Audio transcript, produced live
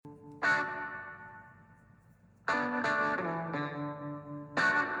Good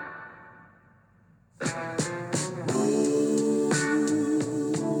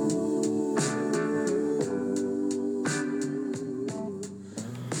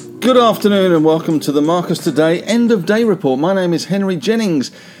afternoon and welcome to the Marcus Today End of Day Report. My name is Henry Jennings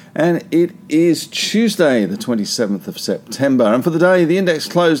and it is Tuesday the 27th of September, and for the day the index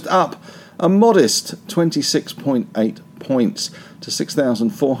closed up a modest 26.8 points to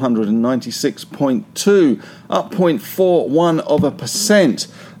 6,496.2, up 0.41%.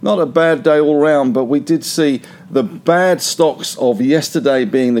 Not a bad day all round, but we did see the bad stocks of yesterday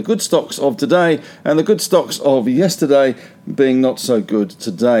being the good stocks of today, and the good stocks of yesterday being not so good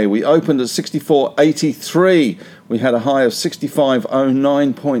today. We opened at 64.83. We had a high of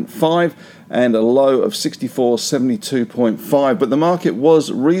 65.09.5 and a low of 64.72.5, but the market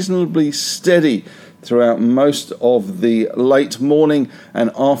was reasonably steady throughout most of the late morning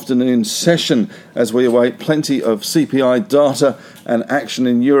and afternoon session as we await plenty of CPI data and action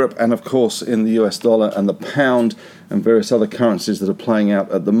in Europe and of course in the US dollar and the pound and various other currencies that are playing out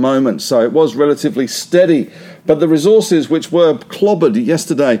at the moment. So it was relatively steady, but the resources which were clobbered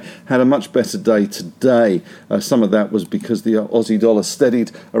yesterday had a much better day today. Some of that was because the Aussie dollar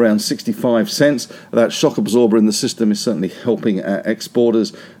steadied around 65 cents. That shock absorber in the system is certainly helping our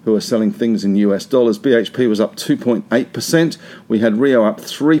exporters who are selling things in US dollars. BHP was up 2.8%. We had Rio up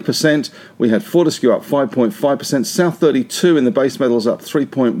 3%. We had Fortescue up 5.5%. South 32 in the base metals up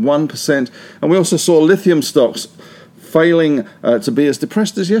 3.1%. And we also saw lithium stocks failing to be as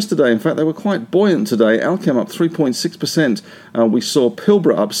depressed as yesterday. In fact, they were quite buoyant today. Alchem up 3.6%. We saw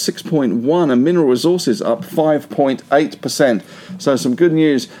Pilbara up 6.1% and Mineral Resources up 5.8%. So some good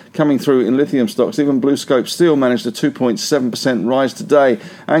news coming through in lithium stocks. Even BlueScope Steel managed a 2.7% rise today.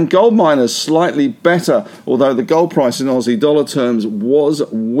 And gold miners slightly better, although the gold price in Aussie dollar terms was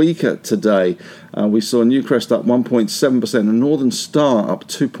weaker today. We saw Newcrest up 1.7% and Northern Star up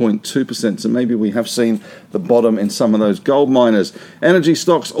 2.2%. So maybe we have seen the bottom in some of those gold miners. Energy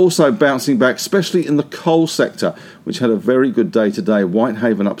stocks also bouncing back, especially in the coal sector, which had a very good day today.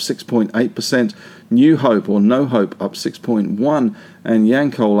 Whitehaven up 6.8%. New Hope or No Hope up 6.1%, and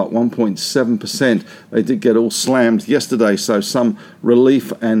Yancoal up 1.7%. They did get all slammed yesterday, so some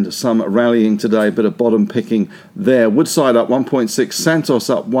relief and some rallying today, bit of bottom picking there. Woodside up 1.6%, Santos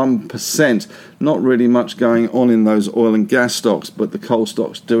up 1%. Not really much going on in those oil and gas stocks, but the coal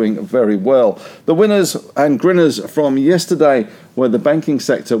stocks doing very well. The winners and grinners from yesterday were the banking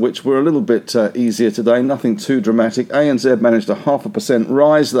sector, which were a little bit easier today, nothing too dramatic. ANZ managed a 0.5%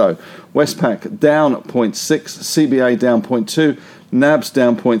 rise though. Westpac down 0.6%, CBA down 0.2%, NABS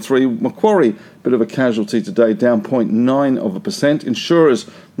down 0.3%, Macquarie, bit of a casualty today, down 0.9%. Insurers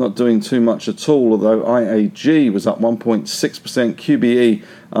not doing too much at all, although IAG was up 1.6%, QBE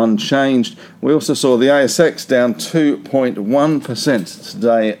unchanged. We also saw the ASX down 2.1%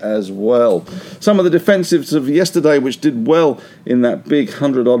 today as well. Some of the defensives of yesterday, which did well in that big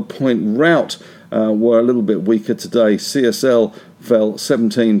 100-odd point rout, were a little bit weaker today. CSL fell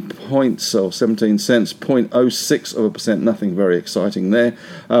 17 points or 17 cents, 0.06%, nothing very exciting there.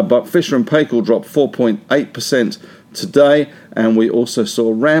 But Fisher & Paykel dropped 4.8% today, and we also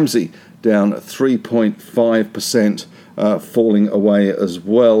saw Ramsay down 3.5%, falling away as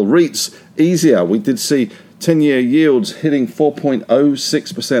well. REITs, easier. We did see 10-year yields hitting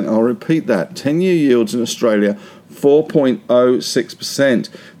 4.06%. I'll repeat that. 10-year yields in Australia, 4.06%,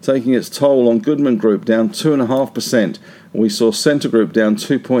 taking its toll on Goodman Group, down 2.5%. We saw Scentre Group down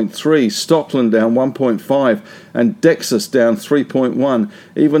 2.3%, Stockland down 1.5%, and Dexus down 3.1%.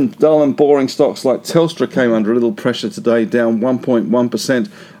 Even dull and boring stocks like Telstra came under a little pressure today, down 1.1%.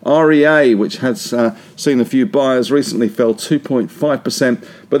 REA, which has seen a few buyers recently, fell 2.5%.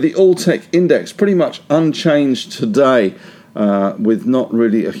 But the All-Tech Index pretty much unchanged today, with not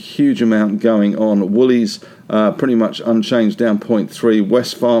really a huge amount going on. Woolies pretty much unchanged, down 0.3%.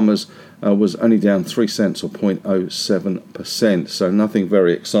 Wesfarmers was only down 3 cents or 0.07%, so nothing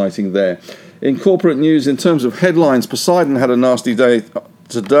very exciting there. In corporate news, in terms of headlines, Poseidon had a nasty day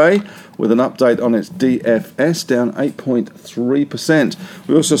today with an update on its DFS, down 8.3%.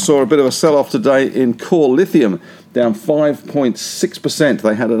 We also saw a bit of a sell-off today in Core Lithium, down 5.6%.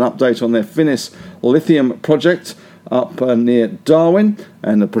 They had an update on their Finniss lithium project up near Darwin,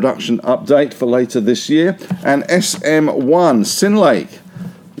 and a production update for later this year. And SM1, Synlake,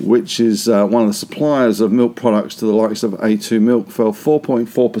 which is one of the suppliers of milk products to the likes of A2 Milk, fell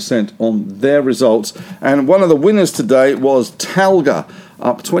 4.4% on their results. And one of the winners today was Talga,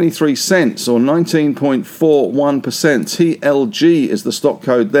 up 23 cents or 19.41%. TLG is the stock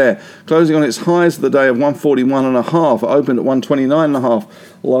code there, closing on its highs of the day of 141.5, opened at 129.5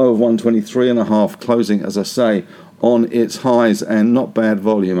 low of 123.5, closing, as I say, on its highs, and not bad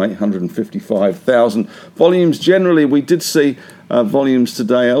volume, 855,000. Volumes generally, we did see volumes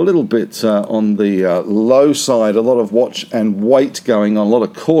today a little bit on the low side, a lot of watch and wait going on, a lot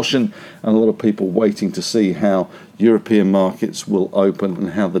of caution, and a lot of people waiting to see how European markets will open and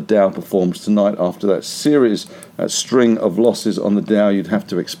how the Dow performs tonight after that string of losses on the Dow. You'd have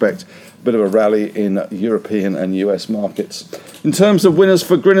to expect a bit of a rally in European and US markets. In terms of winners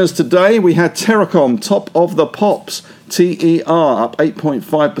for grinners today, we had Terracom, top of the pops, TER up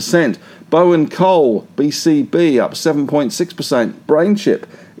 8.5%, Bowen Coal, BCB up 7.6%, BrainChip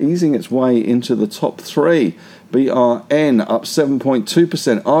easing its way into the top three, BRN up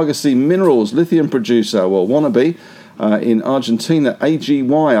 7.2%, Argosy Minerals, lithium producer, well, wannabe, in Argentina,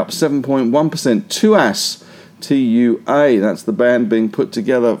 AGY up 7.1%, TUAS, TUA, that's the band being put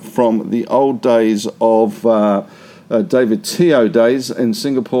together from the old days of David Teo days in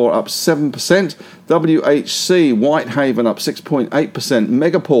Singapore, up 7%, WHC, Whitehaven up 6.8%,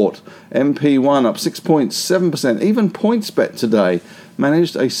 Megaport, MP1 up 6.7%, even PointsBet today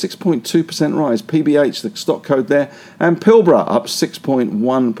managed a 6.2% rise, PBH, the stock code there, and Pilbara up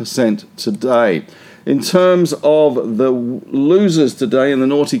 6.1% today. In terms of the losers today in the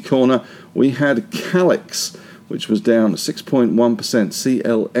naughty corner, we had Calix, which was down 6.1%,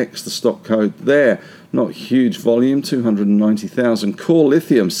 CLX, the stock code there. Not huge volume, 290,000. Core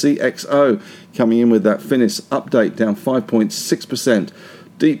Lithium, CXO, coming in with that Finis update, down 5.6%.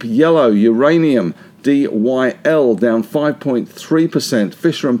 Deep Yellow, Uranium, DYL, down 5.3%.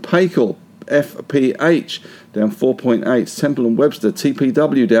 Fisher & Paykel, FPH, down 4.8%. Temple & Webster,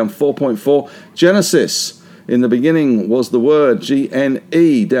 TPW, down 4.4%. Genesis, in the beginning was the word,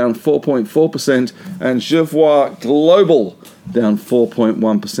 GNE, down 4.4%. And Jervois Global, down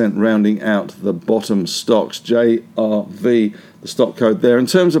 4.1%, rounding out the bottom stocks. JRV, the stock code there. In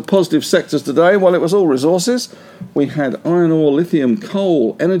terms of positive sectors today, well, it was all resources. We had iron ore, lithium,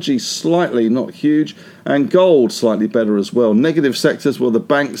 coal, energy slightly, not huge, and gold slightly better as well. Negative sectors were the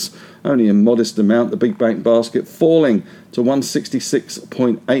banks, only a modest amount. The big bank basket falling to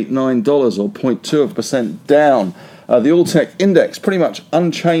 $166.89 or 0.2% down. The Alltech index pretty much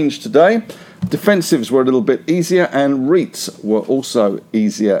unchanged today. Defensives were a little bit easier, and REITs were also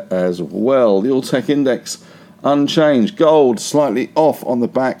easier as well. The Alltech index unchanged. Gold slightly off on the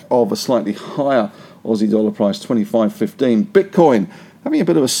back of a slightly higher Aussie dollar price, 25.15. Bitcoin having a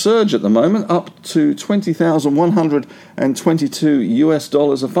bit of a surge at the moment, up to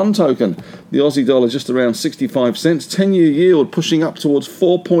 $20,122 a fund token. The Aussie dollar just around 65 cents. 10-year yield pushing up towards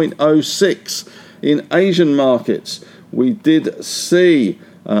 4.06. In Asian markets, we did see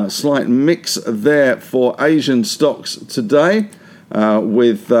a slight mix there for Asian stocks today.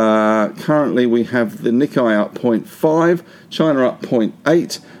 With currently we have the Nikkei up 0.5, China up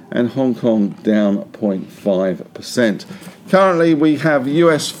 0.8, and Hong Kong down 0.5%. Currently we have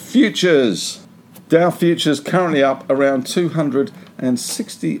US futures. Dow futures currently up around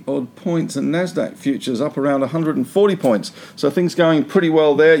 260 odd points, and Nasdaq futures up around 140 points. So things going pretty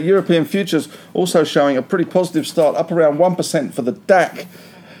well there. European futures also showing a pretty positive start, up around 1% for the DAC.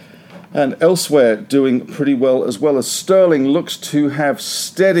 And elsewhere doing pretty well as well, as sterling looks to have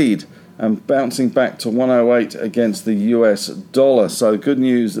steadied and bouncing back to 108 against the US dollar. So good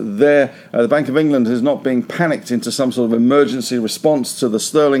news there. The Bank of England is not being panicked into some sort of emergency response to the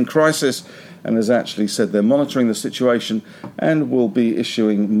sterling crisis, and has actually said they're monitoring the situation and will be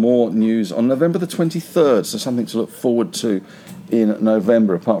issuing more news on November the 23rd. So something to look forward to in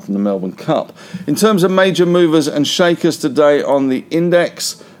November, apart from the Melbourne Cup. In terms of major movers and shakers today on the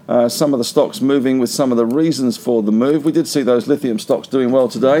index, some of the stocks moving with some of the reasons for the move. We did see those lithium stocks doing well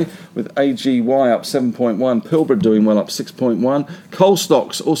today, with AGY up 7.1, Pilbara doing well up 6.1, coal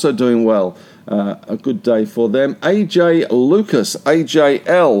stocks also doing well. A good day for them. AJ Lucas,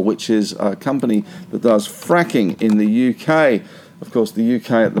 AJL, which is a company that does fracking in the UK. Of course, the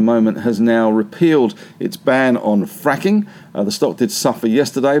UK at the moment has now repealed its ban on fracking. The stock did suffer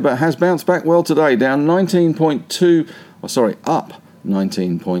yesterday, but has bounced back well today, down up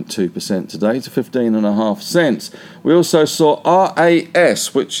 19.2% today to 15.5 cents. We also saw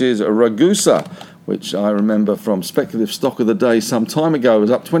RAS, which is Ragusa, which I remember from Speculative Stock of the Day some time ago, was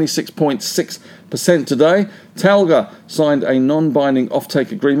up 26.6% today. Talga signed a non-binding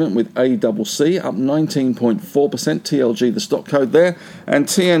offtake agreement with ACC, up 19.4%, TLG the stock code there. And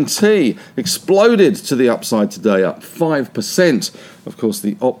TNT exploded to the upside today, up 5%. Of course,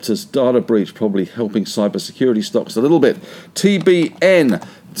 the Optus data breach probably helping cybersecurity stocks a little bit. TBN,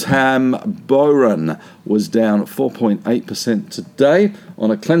 Tamboran, was down 4.8% today.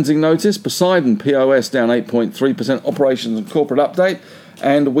 On a cleansing notice, Poseidon POS down 8.3%, operations and corporate update.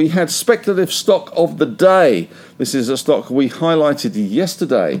 And we had speculative stock of the day. This is a stock we highlighted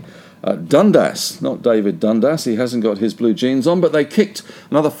yesterday. Dundas, not David Dundas, he hasn't got his blue jeans on, but they kicked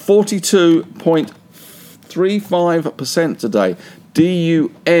another 42.35% today.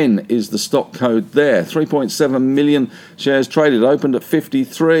 DUN is the stock code there. 3.7 million shares traded, opened at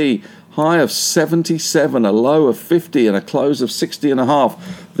 53, high of 77, a low of 50, and a close of 60.5.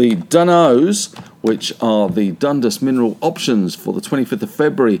 The Dunos, which are the Dundas Mineral Options for the 25th of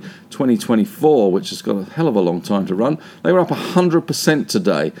February 2024, which has got a hell of a long time to run, they were up 100%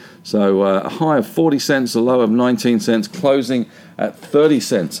 today. So a high of 40 cents, a low of 19 cents, closing at 30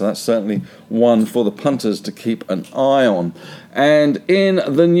 cents. So that's certainly one for the punters to keep an eye on. And in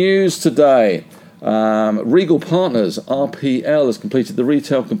the news today, Regal Partners, RPL, has completed the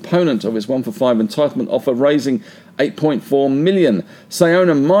retail component of its 1-for-5 entitlement offer, raising $8.4 million.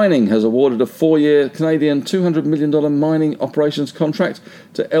 Sayona Mining has awarded a 4-year Canadian $200 million mining operations contract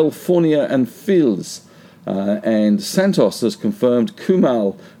to Elfornia and Fields. And Santos has confirmed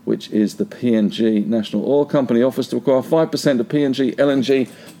Kumal, which is the PNG National Oil Company, offers to acquire 5% of PNG LNG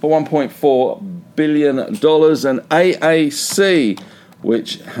for $1.4 billion. And AAC,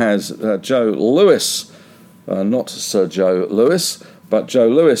 which has Joe Lewis, not Sir Joe Lewis, but Joe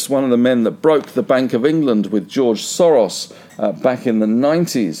Lewis, one of the men that broke the Bank of England with George Soros back in the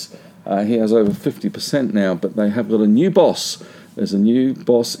 90s. He has over 50% now, but they have got a new boss. There's a new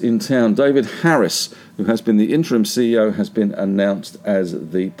boss in town. David Harris, who has been the interim CEO, has been announced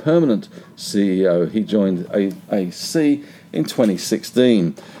as the permanent CEO. He joined AAC in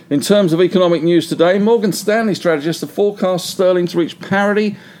 2016. In terms of economic news today, Morgan Stanley strategists have forecast sterling to reach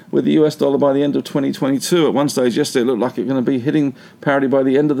parity with the US dollar by the end of 2022. At one stage yesterday, it looked like it was going to be hitting parity by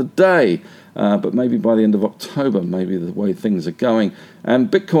the end of the day, but maybe by the end of October, maybe the way things are going.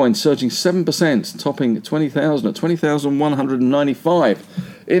 And Bitcoin surging 7%, topping 20,000 at 20,195.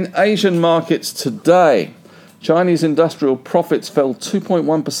 In Asian markets today, Chinese industrial profits fell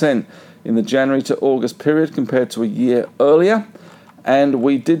 2.1% in the January to August period compared to a year earlier. And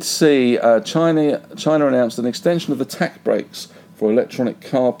we did see China announced an extension of the tax breaks for electronic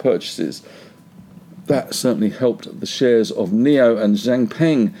car purchases. That certainly helped the shares of NIO and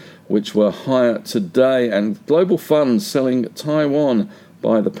Zhangpeng, which were higher today. And global funds selling Taiwan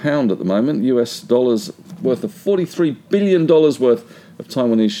by the pound at the moment. US dollars worth of $43 billion worth of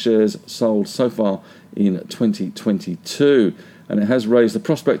Taiwanese shares sold so far in 2022. And it has raised the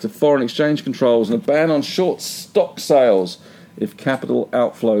prospect of foreign exchange controls and a ban on short stock sales if capital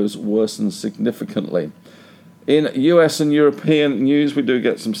outflows worsen significantly. In US and European news, we do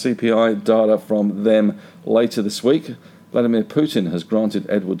get some CPI data from them later this week. Vladimir Putin has granted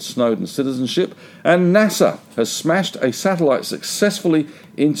Edward Snowden citizenship, and NASA has smashed a satellite successfully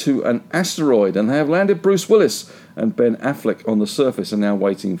into an asteroid, and they have landed Bruce Willis and Ben Affleck on the surface and now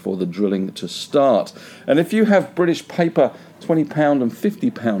waiting for the drilling to start. And if you have British paper £20 and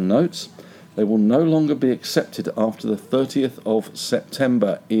 £50 notes, they will no longer be accepted after the 30th of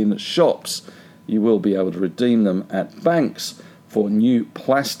September in shops. You will be able to redeem them at banks for new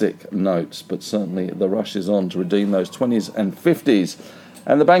plastic notes, but certainly the rush is on to redeem those 20s and 50s.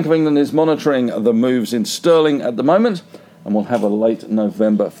 And the Bank of England is monitoring the moves in sterling at the moment, and we'll have a late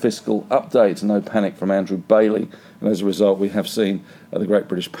November fiscal update. No panic from Andrew Bailey, and as a result we have seen the Great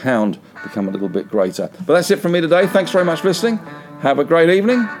British Pound become a little bit greater. But that's it from me today. Thanks very much for listening. Have a great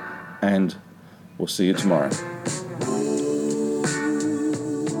evening, and we'll see you tomorrow.